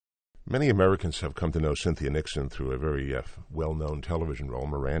Many Americans have come to know Cynthia Nixon through a very well-known television role,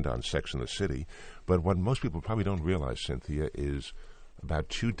 Miranda on Sex and the City. But what most people probably don't realize, Cynthia, is about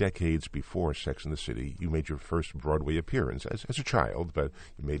 2 decades before Sex and the City, you made your first Broadway appearance as a child, but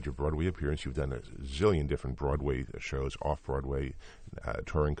you made your Broadway appearance. You've done a zillion different Broadway shows, off-Broadway,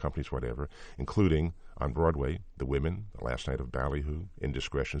 touring companies, whatever, including on Broadway, The Women, The Last Night of Ballyhoo,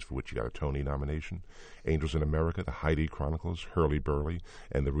 Indiscretions, for which you got a Tony nomination, Angels in America, The Heidi Chronicles, Hurly Burly,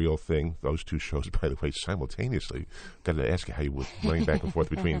 and The Real Thing. Those 2 shows, by the way, simultaneously. Got to ask you how you were running back and forth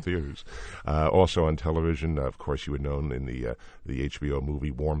between theaters. Also on television, of course, you were known in the HBO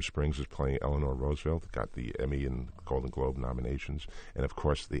movie Warm Springs as playing Eleanor Roosevelt. Got the Emmy and Golden Globe nominations, and of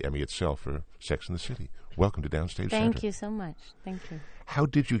course the Emmy itself for Sex and the City. Welcome to Downstage Center. Thank you so much. Thank you. How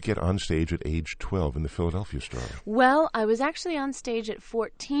did you get on stage at age 12 in the Philadelphia Story? Well, I was actually on stage at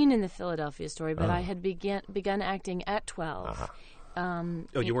 14 in the Philadelphia Story, but I had begun acting at 12.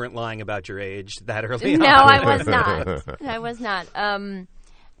 You weren't lying about your age that early on? No, I was not. I was not.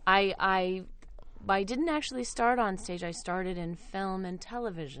 I didn't actually start on stage. I started in film and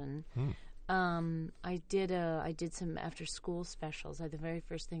television. I did some after-school specials. The very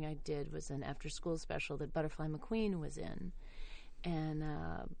first thing I did was an after-school special that Butterfly McQueen was in. And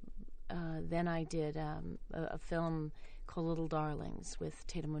then I did a film called Little Darlings with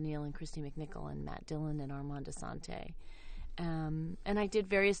Tatum O'Neal and Christy McNichol and Matt Dillon and Armand Asante. And I did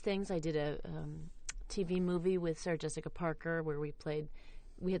various things. I did a TV movie with Sarah Jessica Parker where we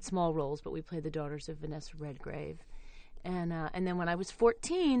had small roles, but we played the daughters of Vanessa Redgrave. And then when I was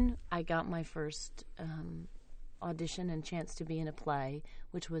 14, I got my first audition and chance to be in a play,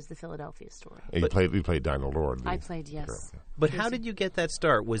 which was The Philadelphia Story. And you played Dinah Lord. I played, yes. Girl. But how did you get that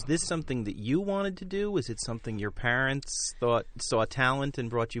start? Was this something that you wanted to do? Was it something your parents saw talent and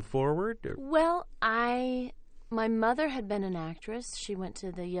brought you forward? Or? Well, my mother had been an actress. She went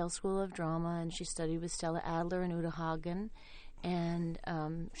to the Yale School of Drama, and she studied with Stella Adler and Uta Hagen. And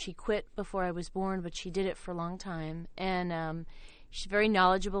she quit before I was born, but she did it for a long time. And she's very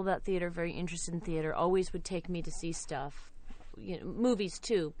knowledgeable about theater, very interested in theater, always would take me to see stuff, movies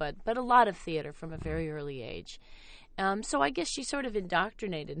too, but a lot of theater from a very early age. So I guess she sort of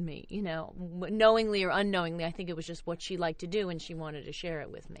indoctrinated me, knowingly or unknowingly. I think it was just what she liked to do, and she wanted to share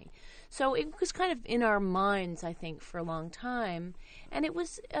it with me. So it was kind of in our minds, I think, for a long time. And it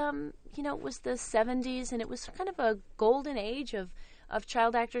was, it was the 70s, and it was kind of a golden age of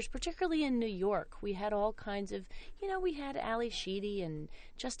child actors, particularly in New York. We had all kinds of, we had Ali Sheedy and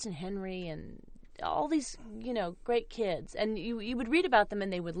Justin Henry and all these, great kids. And you would read about them,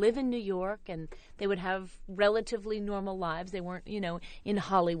 and they would live in New York, and they would have relatively normal lives. They weren't, in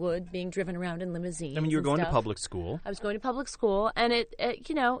Hollywood being driven around in limousines. I mean, you were going to public school. I was going to public school, and it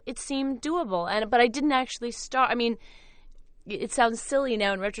seemed doable. But I didn't actually start. I mean, it sounds silly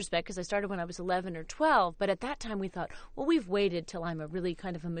now in retrospect because I started when I was 11 or 12, but at that time we thought, well, we've waited till I'm a really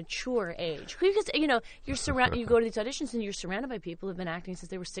kind of a mature age. Because, you go to these auditions and you're surrounded by people who've been acting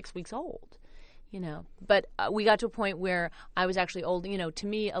since they were 6 weeks old. But we got to a point where I was actually old. To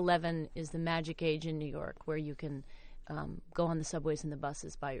me, 11 is the magic age in New York where you can go on the subways and the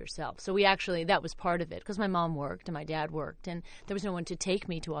buses by yourself. So that was part of it because my mom worked and my dad worked, and there was no one to take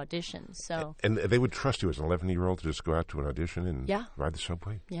me to auditions. So and they would trust you as an 11-year-old to just go out to an audition and ride the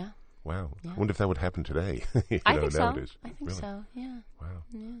subway? Yeah. Wow. I wonder if that would happen today. I think nowadays. I think Really? so, yeah. Wow.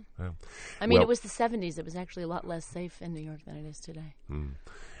 Yeah. Wow. I mean, it was the 70s. It was actually a lot less safe in New York than it is today.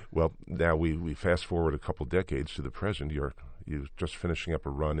 Well, now we fast forward a couple decades to the present. You're just finishing up a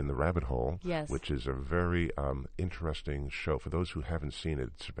run in The Rabbit Hole, yes, which is a very interesting show. For those who haven't seen it,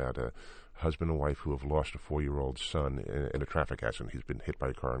 it's about a husband and wife who have lost a 4-year-old son in a traffic accident. He's been hit by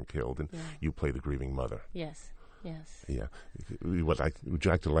a car and killed, and you play the grieving mother. Yes. Yes. Yeah. Would you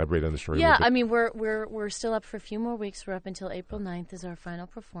like to elaborate on the story? Yeah, I mean, we're still up for a few more weeks. We're up until April 9th is our final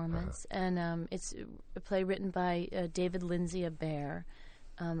performance, and it's a play written by David Lindsay of Bear.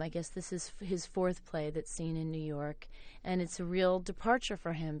 I guess this is his 4th play that's seen in New York, and it's a real departure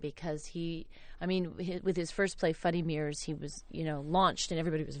for him because with his first play, Funny Mirrors, he was, launched, and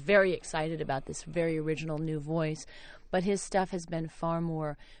everybody was very excited about this very original new voice. But his stuff has been far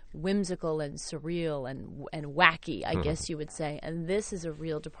more whimsical and surreal and wacky, I guess you would say. And this is a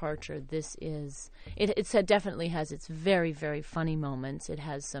real departure. This is it definitely has its very, very funny moments. It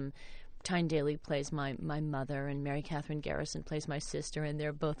has some. Tyne Daly plays my mother, and Mary Catherine Garrison plays my sister, and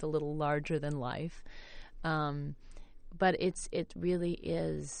they're both a little larger than life. But it really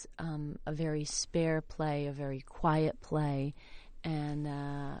is a very spare play, a very quiet play, and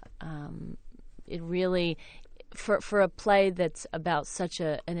it really, for a play that's about such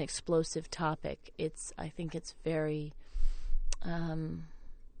an explosive topic, I think it's very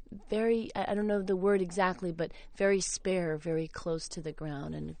I don't know the word exactly, but very spare, very close to the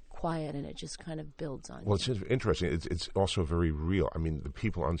ground and quiet, and it just kind of builds on Well, you. it's interesting. It's also very real. I mean, the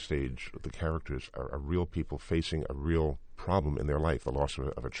people on stage, the characters, are real people facing a real problem in their life, the loss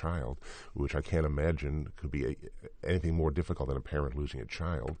of a child, which I can't imagine could be anything more difficult than a parent losing a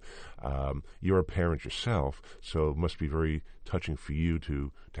child. You're a parent yourself, so it must be very touching for you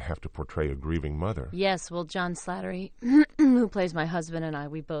to have to portray a grieving mother. Yes, well, John Slattery, who plays my husband, and I,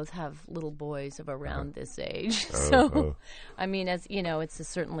 we both have little boys of around this age. I mean, as you know, it's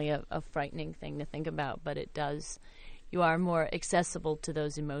certainly a frightening thing to think about, but it does. You are more accessible to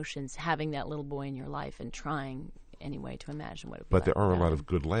those emotions having that little boy in your life and trying anyway to imagine what it would be. But there like are a without lot him. of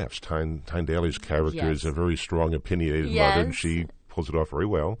good laughs. Tyne Daly's character Yes. is a very strong, opinionated mother, and Yes. she pulls it off very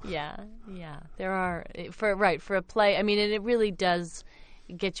well. Yeah. There are for a play. I mean, it really does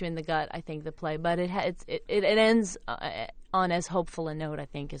get you in the gut. I think the play, but it ends on as hopeful a note, I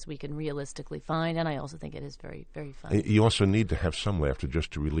think, as we can realistically find, and I also think it is very, very funny. You also need to have some laughter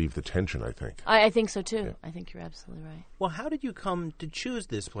just to relieve the tension, I think. I think so too. I think you're absolutely right. Well, how did you come to choose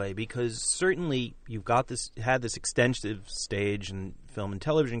this play? Because certainly you've had this extensive stage and film and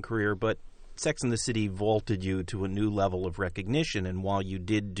television career, but Sex and the City vaulted you to a new level of recognition. And while you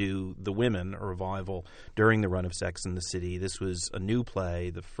did do The Women, a revival during the run of Sex and the City, this was a new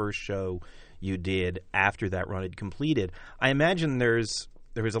play, the first show you did after that run had completed. I imagine there was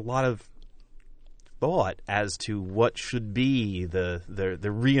a lot of thought as to what should be the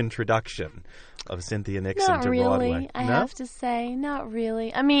reintroduction of Cynthia Nixon Not to really, Broadway. I No? have to say, not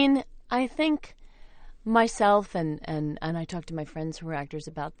really. I mean, I think myself and I talk to my friends who are actors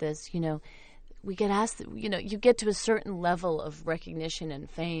about this, you know, we get asked, you know, you get to a certain level of recognition and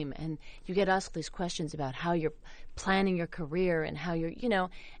fame, and you get asked these questions about how you're planning your career and how you're, you know,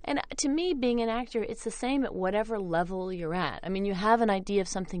 and to me, being an actor, it's the same at whatever level you're at. I mean, you have an idea of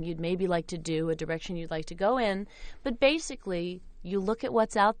something you'd maybe like to do, a direction you'd like to go in, but basically, you look at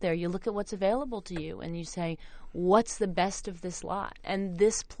what's out there, you look at what's available to you, and you say, what's the best of this lot? And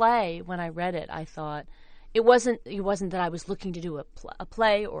this play, when I read it, I thought, it wasn't that I was looking to do a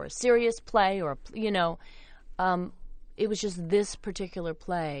play or a serious play or, you know, it was just this particular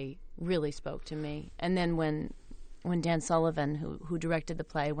play really spoke to me. And then when Dan Sullivan, who directed the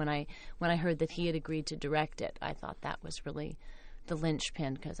play, when I heard that he had agreed to direct it, I thought that was really the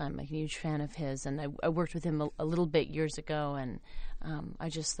linchpin, because I'm a huge fan of his, and I worked with him a little bit years ago, and I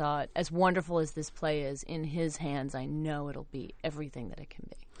just thought, as wonderful as this play is, in his hands, I know it'll be everything that it can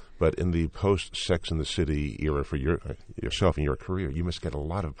be. But in the post-Sex and the City era for yourself and your career, you must get a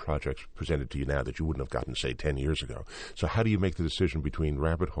lot of projects presented to you now that you wouldn't have gotten, say, 10 years ago. So how do you make the decision between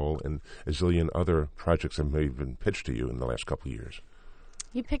Rabbit Hole and a zillion other projects that may have been pitched to you in the last couple of years?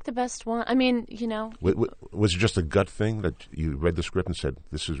 You pick the best one. I mean, you know. Was it just a gut thing that you read the script and said,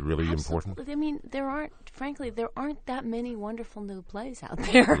 this is really important? I mean, there aren't that many wonderful new plays out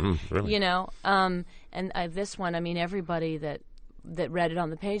there, really? you know. And this one, I mean, everybody that read it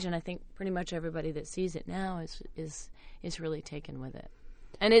on the page, and I think pretty much everybody that sees it now is really taken with it.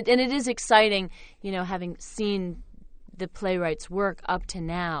 And it is exciting, you know, having seen the playwright's work up to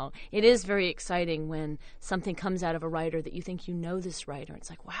now. It is very exciting when something comes out of a writer that you think you know this writer. It's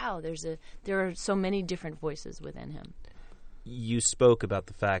like, wow, there are so many different voices within him. You spoke about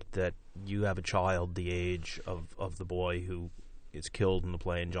the fact that you have a child the age of the boy who is killed in the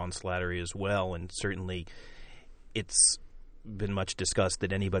play, and John Slattery as well, and certainly it's been much discussed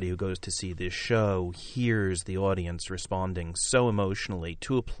that anybody who goes to see this show hears the audience responding so emotionally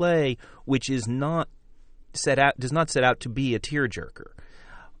to a play which does not set out to be a tearjerker.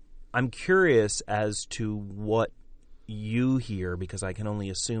 I'm curious as to what you hear, because I can only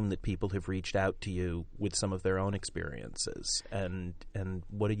assume that people have reached out to you with some of their own experiences. And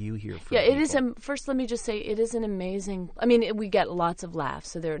what do you hear from people? It is. First, let me just say, it is an amazing. I mean, we get lots of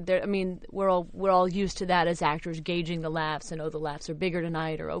laughs. So I mean, we're all used to that as actors, gauging the laughs, and the laughs are bigger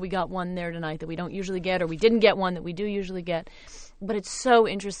tonight, or we got one there tonight that we don't usually get, or we didn't get one that we do usually get. But it's so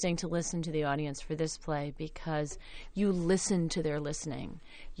interesting to listen to the audience for this play, because you listen to their listening.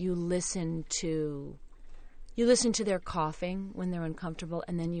 You listen to their coughing when they're uncomfortable,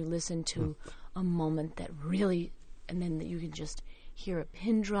 and then you listen to a moment that really, and then you can just hear a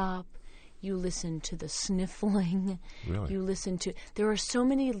pin drop. You listen to the sniffling. Really? You listen to, there are so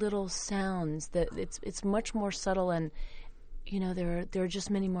many little sounds that it's much more subtle, and you know, there are just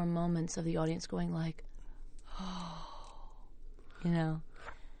many more moments of the audience going like, oh, you know.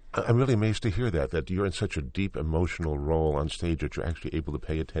 I'm really amazed to hear that you're in such a deep emotional role on stage that you're actually able to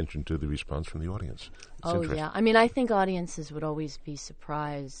pay attention to the response from the audience. It's Yeah. I mean, I think audiences would always be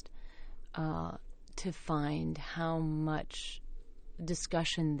surprised to find how much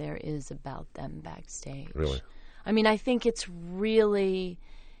discussion there is about them backstage. Really? I mean, I think it's very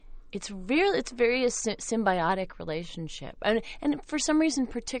a symbiotic relationship, and for some reason,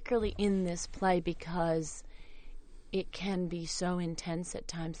 particularly in this play, because it can be so intense at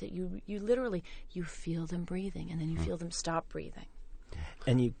times that you literally you feel them breathing, and then you feel them stop breathing.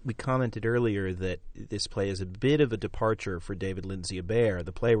 And we commented earlier that this play is a bit of a departure for David Lindsay-Abaire,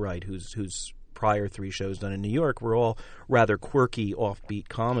 the playwright, whose prior 3 shows done in New York were all rather quirky, offbeat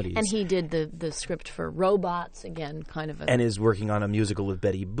comedies. And he did the script for Robots, again, kind of and is working on a musical of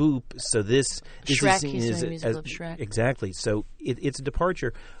Betty Boop. So this Shrek, is seen he's as doing a musical of Shrek. Exactly. So it's a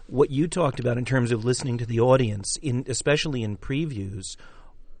departure. What you talked about in terms of listening to the audience, especially in previews,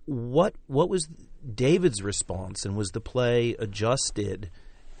 what was David's response, and was the play adjusted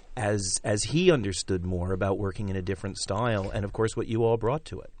as he understood more about working in a different style, and of course what you all brought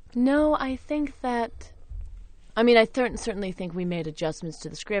to it? No, I think that, I mean, I certainly think we made adjustments to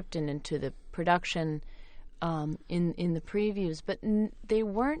the script and into the production in the previews, but they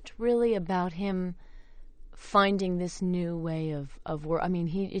weren't really about him finding this new way of work. I mean,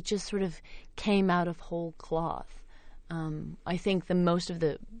 it just sort of came out of whole cloth. I think most of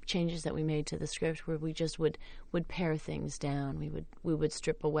the changes that we made to the script were we just would pare things down. We would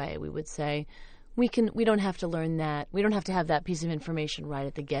strip away. We would say, we don't have to learn that. We don't have to have that piece of information right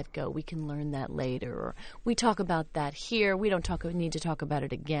at the get-go. We can learn that later. Or we talk about that here. We don't need to talk about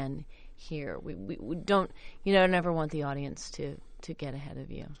it again here. We don't, never want the audience to get ahead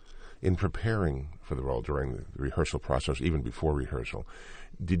of you. In preparing for the role during the rehearsal process, even before rehearsal,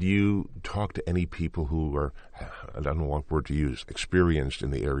 did you talk to any people who were, I don't know what word to use, experienced in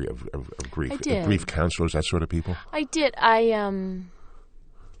the area of grief? I did. Grief counselors, that sort of people? I did. I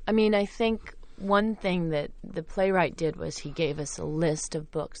think one thing that the playwright did was he gave us a list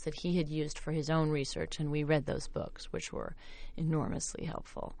of books that he had used for his own research, and we read those books, which were enormously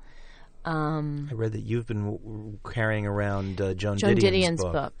helpful. I read that you've been carrying around Joan Didion's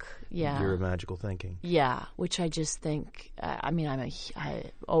book. Yeah. Your Magical Thinking. Yeah, which I just think,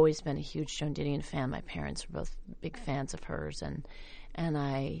 I've always been a huge Joan Didion fan. My parents were both big fans of hers, and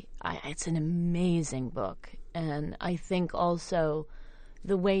it's an amazing book. And I think also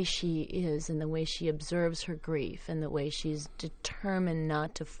the way she is and the way she observes her grief and the way she's determined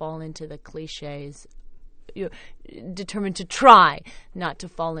not to fall into the cliches, determined to try not to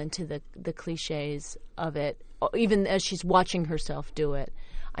fall into the cliches of it, even as she's watching herself do it.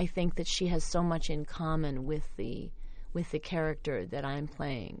 I think that she has so much in common with the character that I'm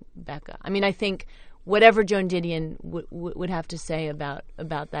playing, Becca. I mean, I think whatever Joan Didion would have to say about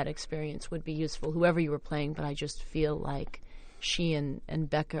that experience would be useful, whoever you were playing, but I just feel like she and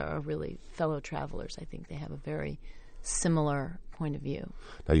Becca are really fellow travelers. I think they have a very similar point of view.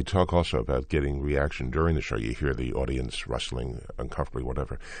 Now, you talk also about getting reaction during the show. You hear the audience rustling uncomfortably,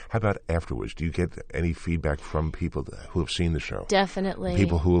 whatever. How about afterwards? Do you get any feedback from people who have seen the show? Definitely.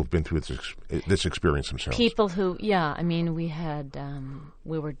 People who have been through this experience themselves? People who, we had,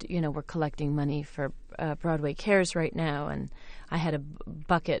 we're collecting money for Broadway Cares right now, and I had a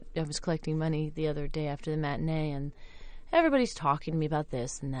bucket. I was collecting money the other day after the matinee, and everybody's talking to me about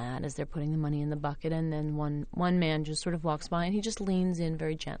this and that as they're putting the money in the bucket, and then one man just sort of walks by and he just leans in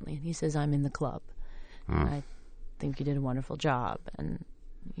very gently and he says, "I'm in the club. And I think you did a wonderful job." And,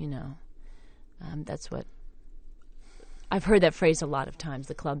 that's what I've heard that phrase a lot of times,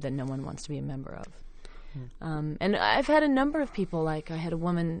 the club that no one wants to be a member of. And I've had a number of people, like I had a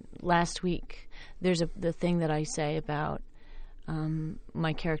woman last week. There's the thing that I say about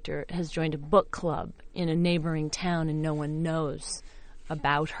my character has joined a book club in a neighboring town, and no one knows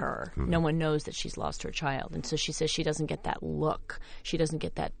about her. No one knows that she's lost her child. And so she says she doesn't get that look. She doesn't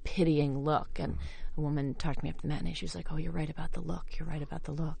get that pitying look. And a woman talked to me after the matinee. She was like, "Oh, you're right about the look. You're right about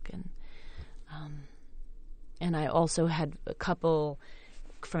the look." And I also had a couple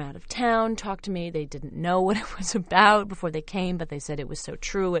from out of town talk to me. They didn't know what it was about before they came, but they said it was so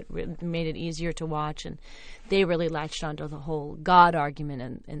true. It made it easier to watch, and they really latched onto the whole God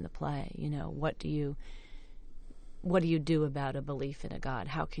argument in the play. What do you do about a belief in a God?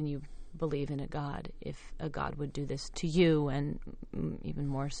 How can you believe in a God if a God would do this to you, and even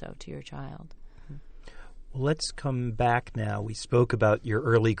more so to your child? Well, let's come back now. We spoke about your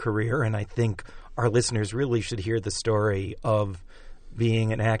early career, and I think our listeners really should hear the story of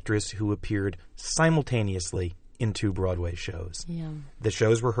being an actress who appeared simultaneously in 2 Broadway shows. Yeah. The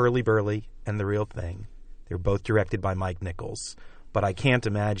shows were Hurly Burly and The Real Thing. They were both directed by Mike Nichols. But I can't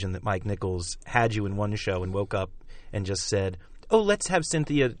imagine that Mike Nichols had you in one show and woke up and just said, "Oh, let's have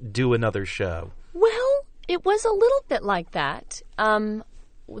Cynthia do another show." Well, it was a little bit like that.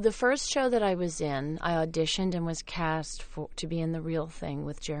 the first show that I was in, I auditioned and was cast to be in The Real Thing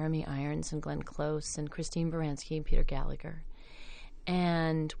with Jeremy Irons and Glenn Close and Christine Baranski and Peter Gallagher.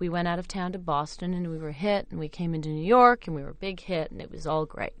 And we went out of town to Boston, and we were a hit, and we came into New York, and we were a big hit, and it was all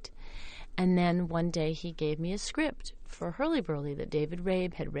great. And then one day he gave me a script for Hurly Burly that David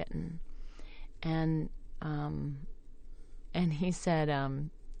Rabe had written. And he said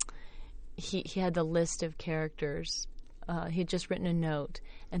he had the list of characters. He had just written a note,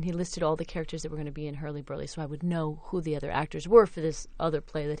 and he listed all the characters that were going to be in Hurly Burly, so I would know who the other actors were for this other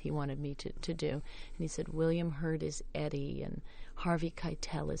play that he wanted me to do. And he said William Hurt is Eddie, and Harvey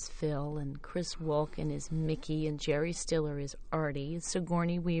Keitel is Phil, and Chris Walken is Mickey, and Jerry Stiller is Artie,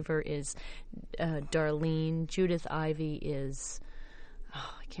 Sigourney Weaver is Darlene, Judith Ivey is,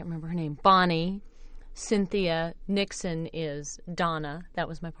 I can't remember her name, Bonnie, Cynthia Nixon is Donna, that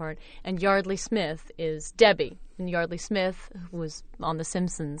was my part, and Yardley Smith is Debbie. And Yardley Smith, who was on The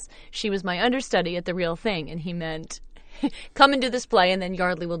Simpsons, she was my understudy at The Real Thing, and he meant, come and do this play, and then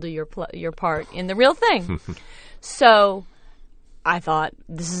Yardley will do your part in The Real Thing. So I thought,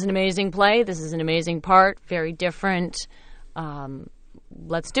 this is an amazing play, this is an amazing part, very different,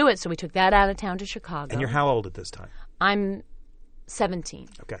 let's do it. So we took that out of town to Chicago. And you're how old at this time? I'm 17.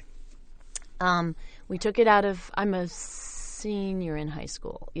 Okay. We took it out of, I'm a senior in high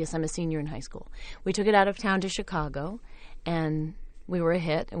school. Yes, I'm a senior in high school. We took it out of town to Chicago, and we were a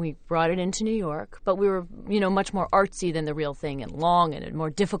hit, and we brought it into New York. But we were, much more artsy than The Real Thing, and long, and a more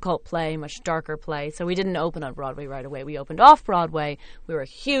difficult play, much darker play. So we didn't open on Broadway right away. We opened off Broadway. We were a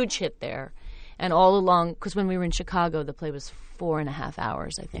huge hit there. And all along, because when we were in Chicago, the play was 4.5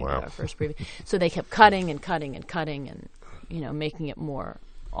 hours, I think, wow. Our first preview. So they kept cutting and cutting and cutting and, making it more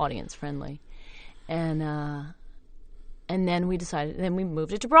audience-friendly. And then we decided, then we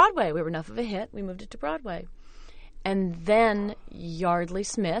moved it to Broadway. We were enough of a hit. We moved it to Broadway. And then Yardley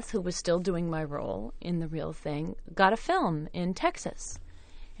Smith, who was still doing my role in The Real Thing, got a film in Texas.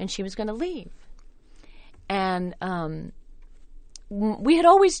 And she was going to leave. And we had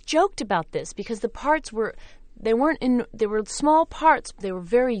always joked about this because the parts were, they were small parts. They were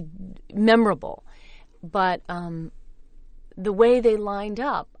very memorable. But the way they lined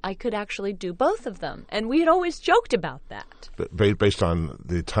up, I could actually do both of them, and we had always joked about that. Based on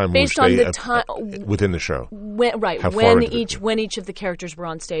the time, within the show, when each of the characters were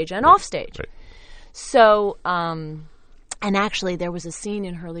on stage and off stage. Right. So, and actually, there was a scene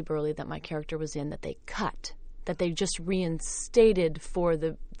in Hurly Burly that my character was in that they cut, that they just reinstated for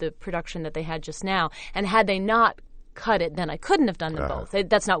the production that they had just now. And had they not cut it, then I couldn't have done them both.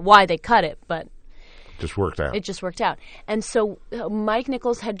 That's not why they cut it, but just worked out. It just worked out. And so Mike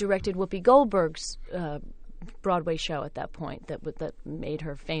Nichols had directed Whoopi Goldberg's Broadway show at that point that made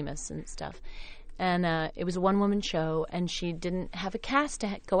her famous and stuff. And it was a one-woman show, and she didn't have a cast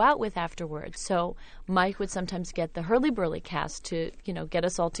to go out with afterwards. So Mike would sometimes get the Hurly Burly cast to, get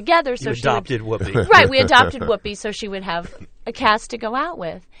us all together. So you adopted Whoopi. Right, we adopted Whoopi, so she would have a cast to go out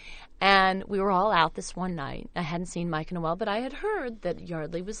with. And we were all out this one night. I hadn't seen Mike in a while, but I had heard that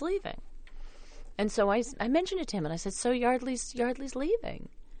Yardley was leaving. And so I mentioned it to him, and I said, so Yardley's leaving.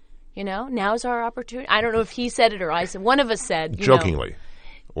 Now's our opportunity. I don't know if he said it or I said. One of us said. Jokingly.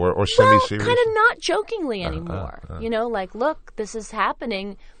 Or semi-serious? Well, kind of not jokingly anymore. Look, this is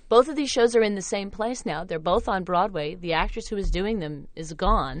happening. Both of these shows are in the same place now. They're both on Broadway. The actress who was doing them is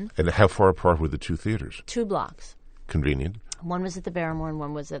gone. And how far apart were the two theaters? 2 blocks. Convenient. One was at the Barrymore and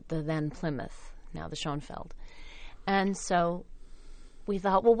one was at the then Plymouth, now the Schoenfeld. And so we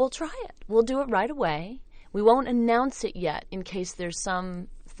thought, well, we'll try it. We'll do it right away. We won't announce it yet in case there's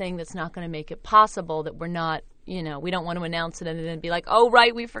something that's not going to make it possible that we're not, we don't want to announce it and then be like, oh,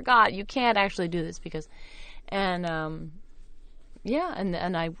 right, we forgot. You can't actually do this because, and I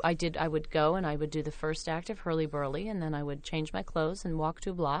would go and I would do the first act of Hurly Burly, and then I would change my clothes and walk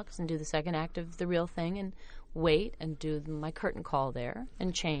 2 blocks and do the second act of The Real Thing and wait and do my curtain call there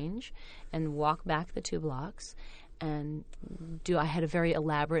and change and walk back the 2 blocks. And I had a very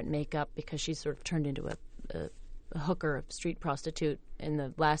elaborate makeup because she sort of turned into a hooker, a street prostitute in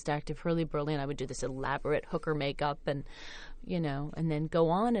the last act of Hurly Burly, and I would do this elaborate hooker makeup and, and then go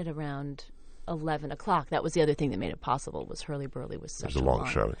on at around 11 o'clock. That was the other thing that made it possible was Hurly Burly was such a long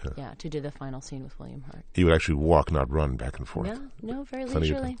show. Yeah, to do the final scene with William Hurt. He would actually walk, not run, back and forth. No, very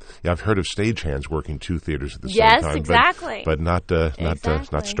leisurely. Yeah, I've heard of stagehands working 2 theaters at the same time. Yes, exactly. But not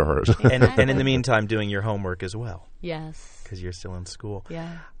stars. And in the meantime, doing your homework as well. Yes. Because you're still in school.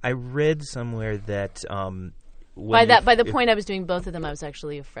 Yeah. I read somewhere that By the point I was doing both of them, I was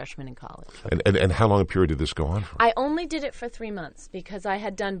actually a freshman in college. And how long a period did this go on for? I only did it for 3 months because I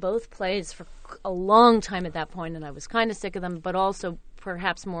had done both plays for a long time at that point, and I was kind of sick of them. But also,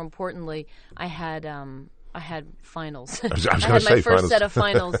 perhaps more importantly, I had finals. I had my first finals. set of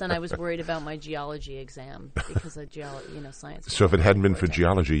finals, and I was worried about my geology exam because of science. So if it hadn't been for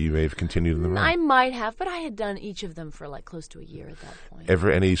geology, you may have continued in the run. I might have, but I had done each of them for like close to a year at that point.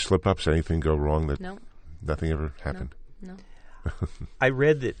 Ever any slip-ups, anything go wrong that No. nothing ever happened? No. I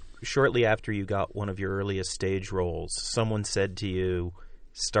read that shortly after you got one of your earliest stage roles, someone said to you,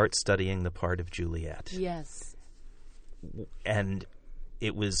 start studying the part of Juliet. Yes. And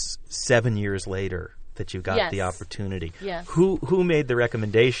it was 7 years later that you got the opportunity. Yes. Who made the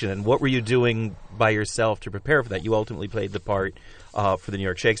recommendation, and what were you doing by yourself to prepare for that? You ultimately played the part for the New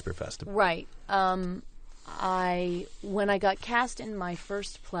York Shakespeare Festival. Right. When I got cast in my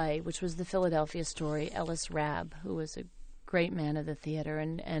first play, which was the Philadelphia story, Ellis Rabb, who was a great man of the theater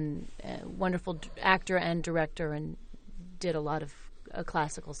and a wonderful actor and director and did a lot of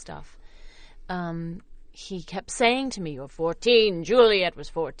classical stuff. He kept saying to me, "You're 14. Juliet was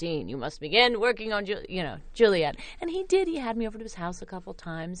 14. You must begin working on Juliet." And he did. He had me over to his house a couple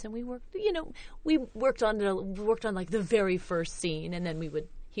times, and we worked. We worked on like the very first scene, and then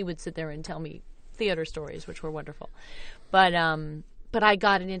he would sit there and tell me theater stories, which were wonderful. But I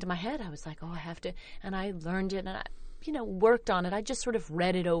got it into my head. I was like, oh, I have to, and I learned it, and I worked on it. I just sort of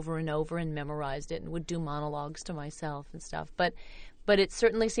read it over and over and memorized it, and would do monologues to myself and stuff. But it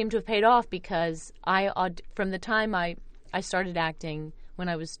certainly seemed to have paid off because from the time I started acting when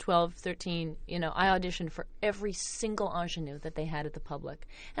I was 12, 13, I auditioned for every single ingenue that they had at the Public.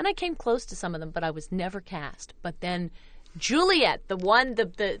 And I came close to some of them, but I was never cast. But then Juliet, the one,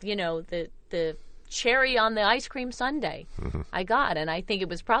 the cherry on the ice cream sundae, I got. And I think it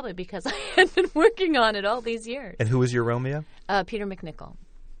was probably because I had been working on it all these years. And who was your Romeo? Peter McNichol.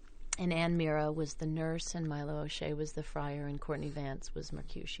 And Anne Mira was the nurse, and Milo O'Shea was the friar, and Courtney Vance was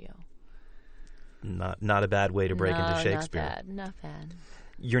Mercutio. Not a bad way to break into Shakespeare. Not bad.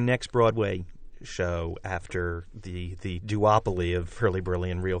 Your next Broadway show after the duopoly of Hurly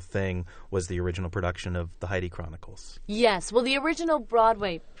Burly and Real Thing was the original production of The Heidi Chronicles. Yes. Well, the original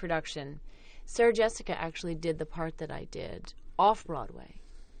Broadway production, Sarah Jessica actually did the part that I did off-Broadway.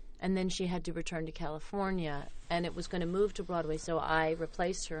 And then she had to return to California, and it was going to move to Broadway, so I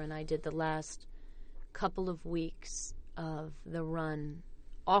replaced her, and I did the last couple of weeks of the run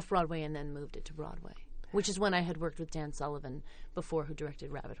off-Broadway and then moved it to Broadway, which is when I had worked with Dan Sullivan before, who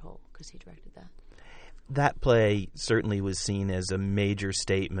directed Rabbit Hole, because he directed that. That play certainly was seen as a major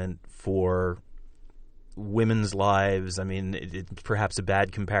statement for women's lives. I mean, it's perhaps a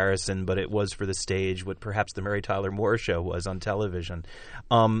bad comparison, but it was for the stage what perhaps the Mary Tyler Moore Show was on television.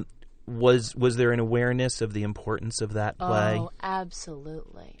 Was there an awareness of the importance of that play? Oh,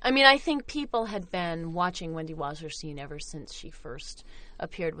 absolutely. I mean, I think people had been watching Wendy Wasserstein ever since she first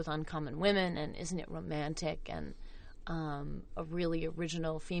appeared with Uncommon Women and Isn't It Romantic, and a really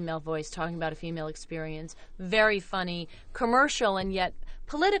original female voice talking about a female experience. Very funny, commercial, and yet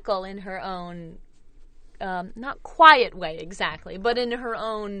political in her own not quiet way exactly, but in her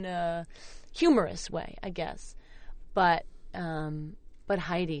own humorous way, I guess. But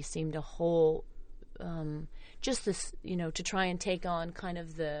Heidi seemed a whole, just this, to try and take on kind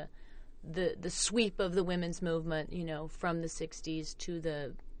of the sweep of the women's movement, from the 60s to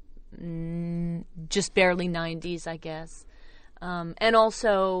the just barely 90s, I guess. And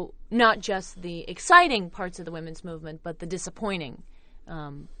also not just the exciting parts of the women's movement, but the disappointing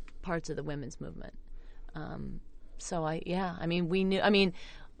parts of the women's movement. We knew,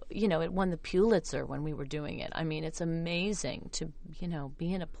 it won the Pulitzer when we were doing it. I mean, it's amazing to,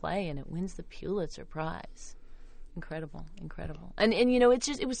 be in a play and it wins the Pulitzer Prize. Incredible. And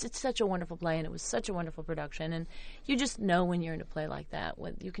it's such a wonderful play, and it was such a wonderful production. And you just know when you're in a play like that,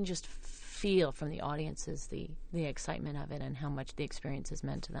 you can just feel from the audiences the excitement of it and how much the experience has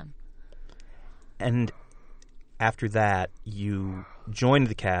meant to them. And after that, you joined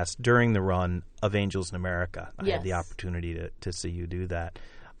the cast during the run of Angels in America. I had the opportunity to see you do that.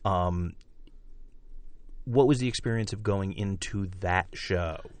 What was the experience of going into that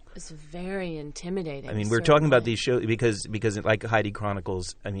show? It was very intimidating. I mean, we're talking about these shows because like Heidi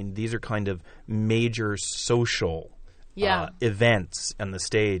Chronicles, I mean, these are kind of major social events on the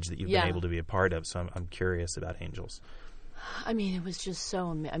stage that you've been able to be a part of. So I'm curious about Angels. I mean, it was just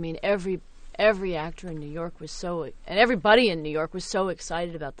so. I mean, every actor in New York was and everybody in New York was so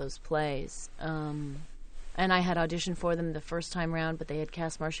excited about those plays. And I had auditioned for them the first time round, but they had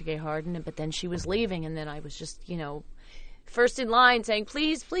cast Marcia Gay Harden, but then she was leaving, and then I was just, first in line saying,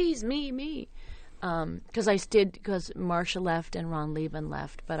 please, please, me. because Marcia left and Ron Leben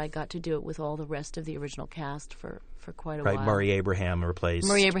left, but I got to do it with all the rest of the original cast for quite a while. Right, Murray Abraham replaced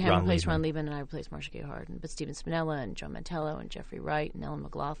Ron Leben, and I replaced Marcia Gay Harden. But Stephen Spinella and Joe Mantello and Jeffrey Wright and Ellen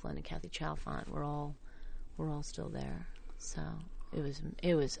McLaughlin and Kathy Chalfant were all still there. So it was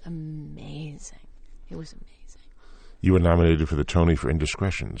amazing. It was amazing. You were nominated for the Tony for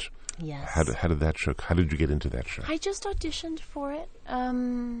Indiscretions. Yes. How did that show? How did you get into that show? I just auditioned for it.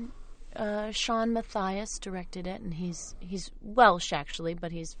 Sean Mathias directed it, and he's Welsh actually,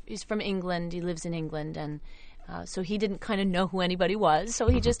 but he's from England. He lives in England, and so he didn't kind of know who anybody was. So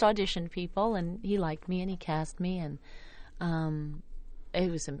he just auditioned people, and he liked me, and he cast me, and it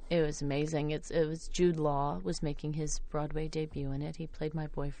was amazing. It was Jude Law was making his Broadway debut in it. He played my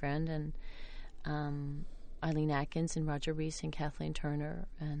boyfriend, and Eileen Atkins and Roger Rees and Kathleen Turner,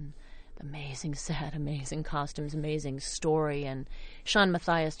 and amazing set, amazing costumes, amazing story. And Sean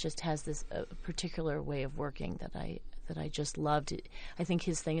Mathias just has this particular way of working that I just loved. I think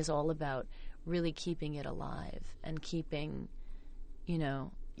his thing is all about really keeping it alive and keeping,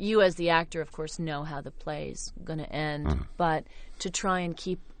 you as the actor, of course, know how the play's going to end, but to try and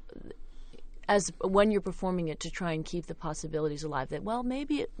keep, as when you're performing it, to try and keep the possibilities alive that, well,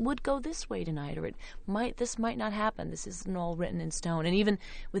 maybe it would go this way tonight, or this might not happen. This isn't all written in stone. And even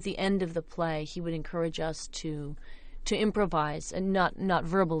with the end of the play, he would encourage us to improvise, and not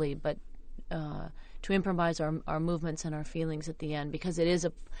verbally, but to improvise our movements and our feelings at the end, because it is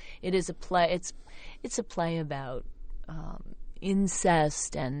a play. It's a play about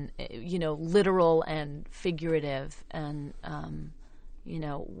incest and literal and figurative, and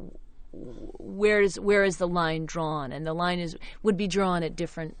where is the line drawn? And the line would be drawn at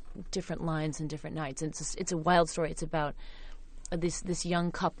different lines and different nights. And it's a wild story. It's about this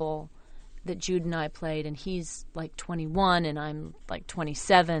young couple that Jude and I played, and he's like 21 and I'm like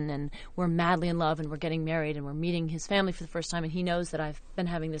 27, and we're madly in love, and we're getting married, and we're meeting his family for the first time, and he knows that I've been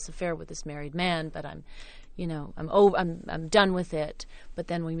having this affair with this married man, but I'm done with it. But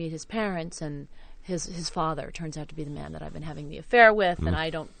then we meet his parents, and his father turns out to be the man that I've been having the affair with, and I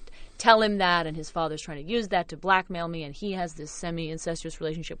don't tell him that, and his father's trying to use that to blackmail me, and he has this semi-incestuous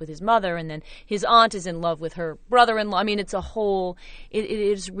relationship with his mother, and then his aunt is in love with her brother-in-law. I mean, it's a whole, it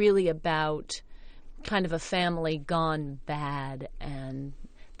is really about kind of a family gone bad, and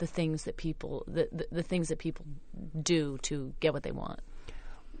the things that people, the things that people do to get what they want.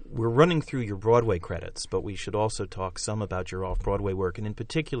 We're running through your Broadway credits, but we should also talk some about your off-Broadway work. And in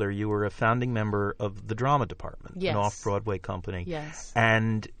particular, you were a founding member of the Drama Department, yes, an off-Broadway company. Yes.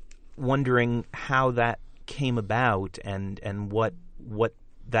 And wondering how that came about and what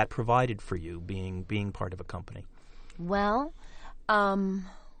that provided for you, being part of a company. Well,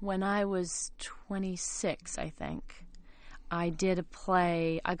 when I was 26, I think, I did a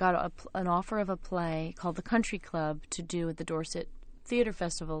play. I got an offer of a play called The Country Club to do at the Dorset Theatre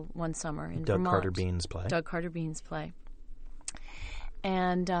Festival one summer in Doug Vermont. Carter Bean's play. Doug Carter Bean's play.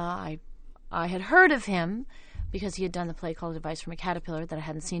 And I had heard of him because he had done the play called Advice from a Caterpillar that I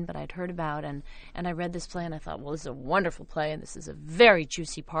hadn't seen, but I'd heard about. And I read this play, and I thought, well, this is a wonderful play, and this is a very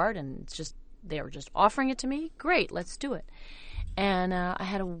juicy part, and it's just they were just offering it to me. Great, let's do it. And I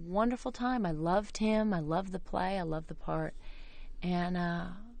had a wonderful time. I loved him. I loved the play. I loved the part. And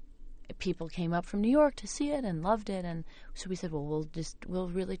people came up from New York to see it and loved it. And so we said, well, we'll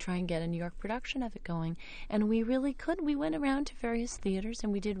really try and get a New York production of it going. And we really could. We went around to various theaters,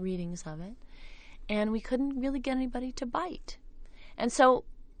 and we did readings of it. And we couldn't really get anybody to bite. And so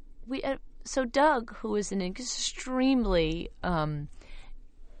Doug, who is an extremely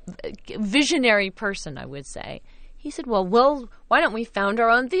visionary person, I would say, he said, well, why don't we found our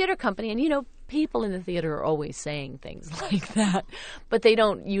own theater company? And, people in the theater are always saying things like that, but they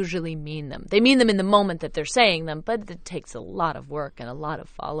don't usually mean them. They mean them in the moment that they're saying them, but it takes a lot of work and a lot of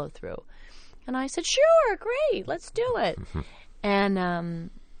follow-through. And I said, sure, great, let's do it. And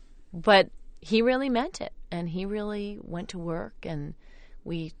but he really meant it, and he really went to work, and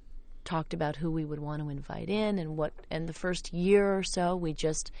we talked about who we would want to invite in and the first year or so we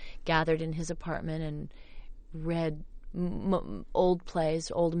just gathered in his apartment and read old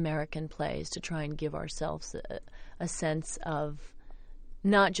plays, old American plays, to try and give ourselves a sense of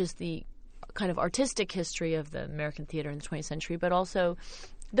not just the kind of artistic history of the American theater in the 20th century, but also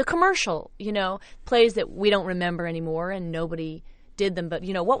the commercial, plays that we don't remember anymore and nobody did them. But,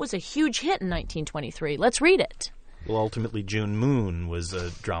 what was a huge hit in 1923? Let's read it. Well, ultimately, June Moon was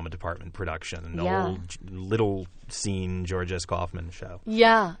a Drama Department production, an old, little-seen George S. Kaufman show.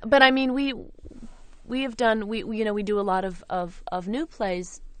 Yeah, but I mean, we have done we do a lot of new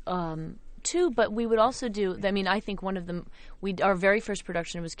plays too, but we would also do. I mean, I think one of them. Our very first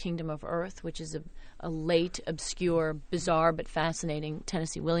production was Kingdom of Earth, which is a late, obscure, bizarre but fascinating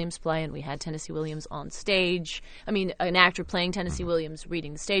Tennessee Williams play, and we had Tennessee Williams on stage. I mean, an actor playing Tennessee Williams,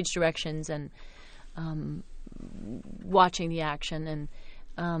 reading the stage directions and watching the action,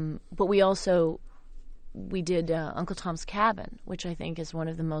 and but we did Uncle Tom's Cabin, which I think is one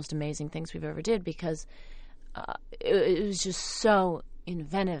of the most amazing things we've ever did, because it was just so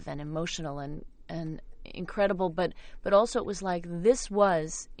inventive and emotional and incredible, but also it was like, this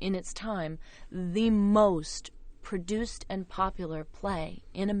was, in its time, the most produced and popular play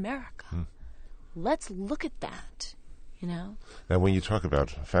in America. Let's look at that, you know? Now, when you talk about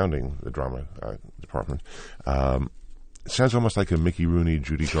founding the drama department, it sounds almost like a Mickey Rooney,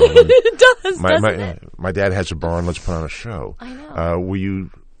 Judy Garland. It does, doesn't it? My dad has a barn, let's put on a show. I know. Were you,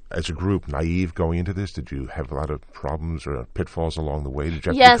 as a group, naive going into this? Did you have a lot of problems or pitfalls along the way? Did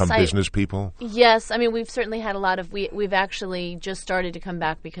you have to become business people? Yes. I mean, we've certainly had a lot of... We've actually just started to come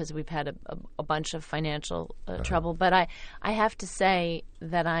back because we've had a bunch of financial trouble. But I have to say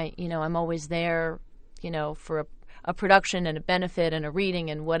that I'm always there, for a production and a benefit and a reading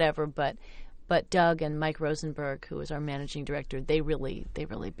and whatever, but Doug and Mike Rosenberg, who is our managing director, they really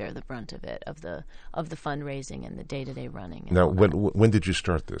bear the brunt of it, of the fundraising and the day-to-day running. Now, when did you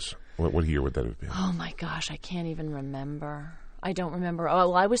start this? What year would that have been? Oh my gosh, I can't even remember. I don't remember. Oh,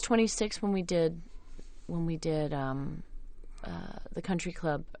 well, I was 26 when we did the Country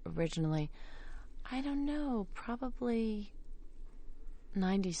Club originally. I don't know, probably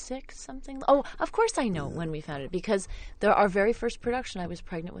 96 something. Oh, of course I know when we found it, because our very first production, I was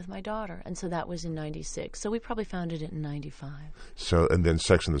pregnant with my daughter, and so that was in 96. So we probably founded it in 95. So, and then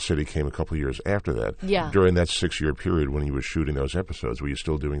Sex and the City came a couple of years after that. Yeah. During that 6-year period when you were shooting those episodes, were you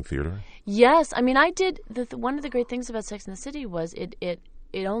still doing theater? Yes. I mean, I did. One of the great things about Sex and the City was it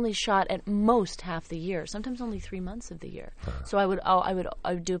only shot at most half the year, sometimes only 3 months of the year. So I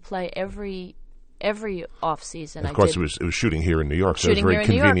would do a play every off season. Of course, it was shooting here in New York, so it was very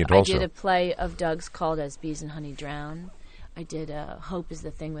convenient. Also, I did a play of Doug's called As Bees and Honey Drown. I did Hope is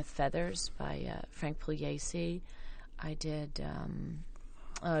the Thing with Feathers by Frank Pugliese. I did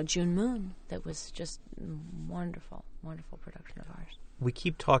June Moon. That was just wonderful production of ours. We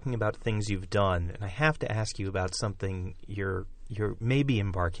keep talking about things you've done, and I have to ask you about something you're maybe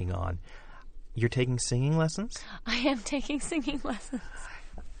embarking on. You're taking singing lessons? I am taking singing lessons.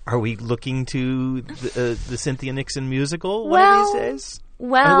 Are we looking to the Cynthia Nixon musical one of these days?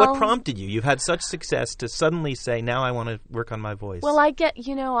 Well, I mean, what prompted you? You've had such success to suddenly say, now I want to work on my voice. Well, I get,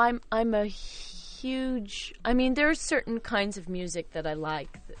 I'm a huge... I mean, there are certain kinds of music that I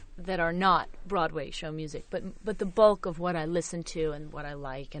like that are not Broadway show music, but the bulk of what I listen to and what I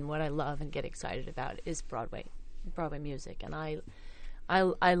like and what I love and get excited about is Broadway music, and I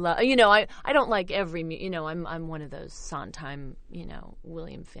love, I don't like every, I'm one of those Sondheim,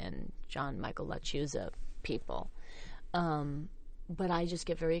 William Finn, John Michael LaChiusa people. But I just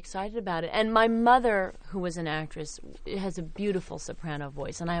get very excited about it. And my mother, who was an actress, has a beautiful soprano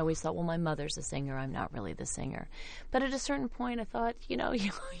voice. And I always thought, well, my mother's a singer. I'm not really the singer. But at a certain point, I thought, you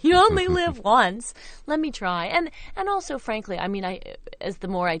only live once. Let me try. And also, frankly, I mean, as the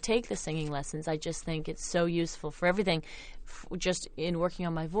more I take the singing lessons, I just think it's so useful for everything, just in working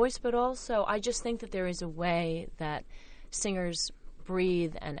on my voice. But also, I just think that there is a way that singers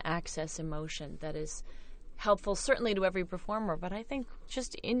breathe and access emotion that is helpful, certainly to every performer, but I think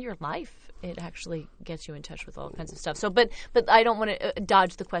just in your life, it actually gets you in touch with all kinds of stuff. So, but I don't want to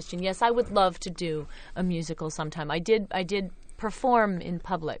dodge the question. Yes, I would love to do a musical sometime. I did perform in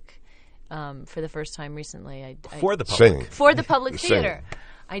public for the first time recently. For the public? Sing. For the public theater.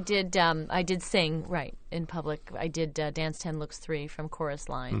 I did sing, right, in public. I did Dance 10 Looks 3 from Chorus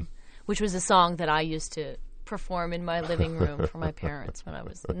Line, which was a song that I used to perform in my living room for my parents when I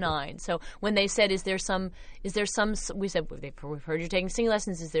was 9. So when they said, is there some, we said, we've heard you're taking singing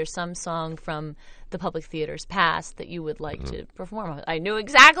lessons, is there some song from the public theater's past that you would like to perform? I knew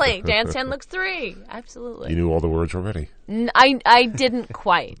exactly. Dance 10 Looks 3. Absolutely. You knew all the words already? I didn't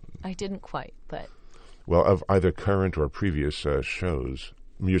quite, but... Well, of either current or previous shows,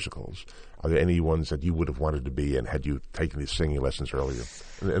 musicals, are there any ones that you would have wanted to be in had you taken these singing lessons earlier?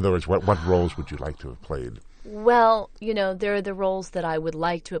 In other words, what roles would you like to have played? Well, there are the roles that I would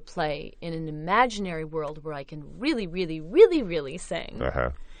like to play in an imaginary world where I can really, really, really, really sing.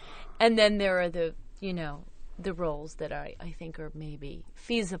 Uh-huh. And then there are the roles that I think are maybe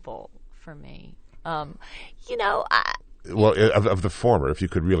feasible for me. Well, of the former, if you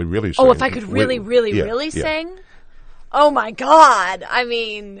could really, really sing. Oh, if I could really, really, really sing? Oh, my God. I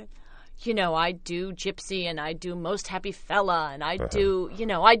mean, I do Gypsy and I do Most Happy Fella and I do,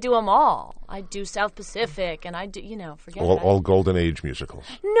 I do them all. I do South Pacific and I do, forget it. All Golden Age musicals.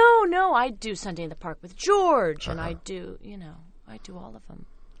 No, I do Sunday in the Park with George and I do, I do all of them.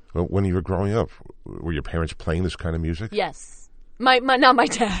 Well, when you were growing up, were your parents playing this kind of music? Yes. Not my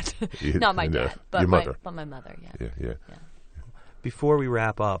dad. Not my dad. But your mother. But my mother, yeah. Yeah. Before we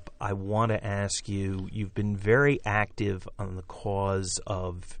wrap up, I want to ask you, you've been very active on the cause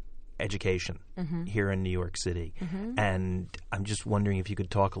of education here in New York City. And I'm just wondering if you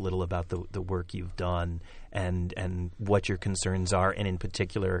could talk a little about the work you've done and what your concerns are, and in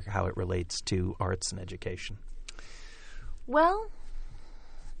particular how it relates to arts and education. Well,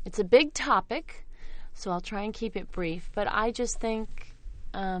 it's a big topic, so I'll try and keep it brief. But I just think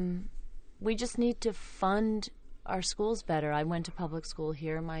we just need to fund our schools better. I went to public school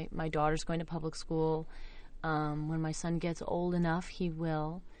here. My daughter's going to public school. When my son gets old enough, he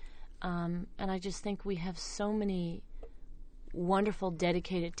will. And I just think we have so many wonderful,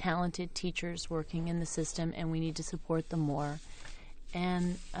 dedicated, talented teachers working in the system, and we need to support them more.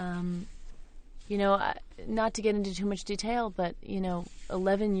 And, not to get into too much detail, but,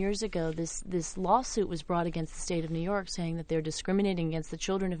 11 years ago, this lawsuit was brought against the state of New York saying that they're discriminating against the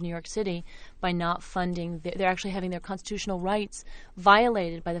children of New York City by not funding. They're actually having their constitutional rights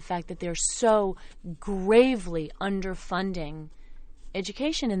violated by the fact that they're so gravely underfunding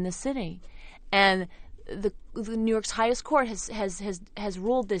education in this city. And the New York's highest court has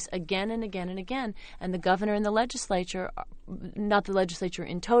ruled this again and again and again. And the governor and the legislature, not the legislature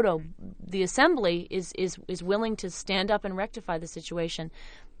in toto, the assembly is willing to stand up and rectify the situation.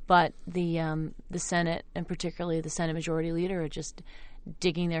 But the Senate, and particularly the Senate Majority Leader, are just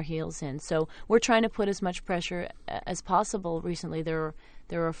digging their heels in. So we're trying to put as much pressure as possible. Recently, there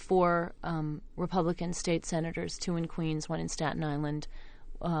are 4 Republican state senators, 2 in Queens, 1 in Staten Island,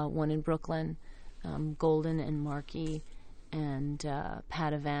 1 in Brooklyn, Golden and Markey and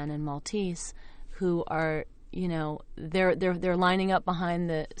Padovan and Maltese, who are, they're lining up behind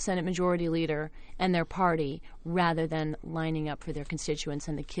the Senate Majority Leader and their party rather than lining up for their constituents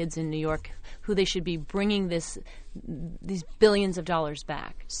and the kids in New York who they should be bringing these billions of dollars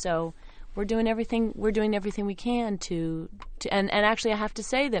back. So we're doing everything we can to and actually I have to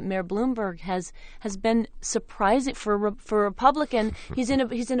say that Mayor Bloomberg has been surprising for a Republican. He's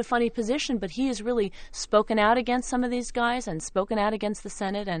in a funny position, but he has really spoken out against some of these guys and spoken out against the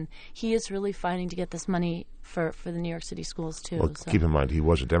Senate, and he is really fighting to get this money for the New York City schools too. Well, keep in mind he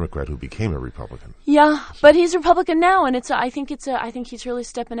was a Democrat who became a Republican. Yeah, but he's Republican now, and I think he's really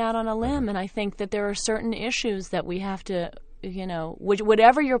stepping out on a limb, and I think that there are certain issues that we have to.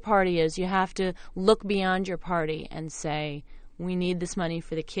 Whatever your party is, you have to look beyond your party and say, we need this money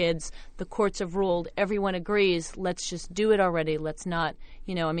for the kids. The courts have ruled. Everyone agrees. Let's just do it already. Let's not,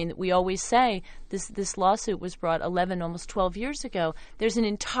 we always say this lawsuit was brought 11, almost 12 years ago. There's an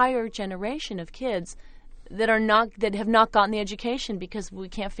entire generation of kids that have not gotten the education because we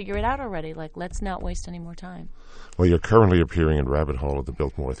can't figure it out already. Like, let's not waste any more time. Well, you're currently appearing in Rabbit Hole at the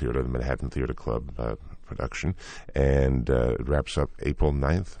Biltmore Theater, the Manhattan Theater Club production, and it wraps up April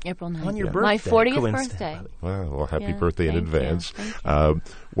 9th. April 9th. On your birthday. My 40th birthday. Well, happy birthday in advance. Thank you.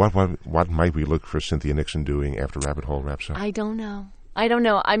 What might we look for Cynthia Nixon doing after Rabbit Hole wraps up? I don't know.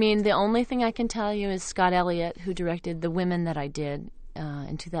 I mean, the only thing I can tell you is Scott Elliott, who directed The Women that I did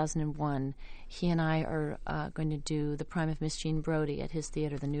in 2001. He and I are going to do The Prime of Miss Jean Brodie at his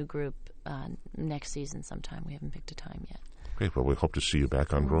theater, the new group, next season sometime. We haven't picked a time yet. Great. Well, we hope to see you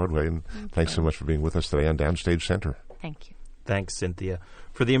back on Broadway, and thanks so much for being with us today on Downstage Center. Thank you. Thanks, Cynthia.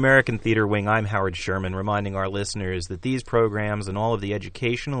 For the American Theater Wing, I'm Howard Sherman, reminding our listeners that these programs and all of the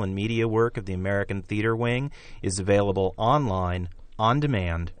educational and media work of the American Theater Wing is available online, on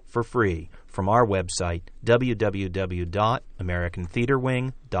demand, for free from our website,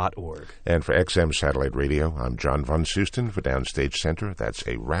 www.americantheaterwing.org. And for XM Satellite Radio, I'm John Von Soosten for Downstage Center. That's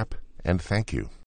a wrap, and thank you.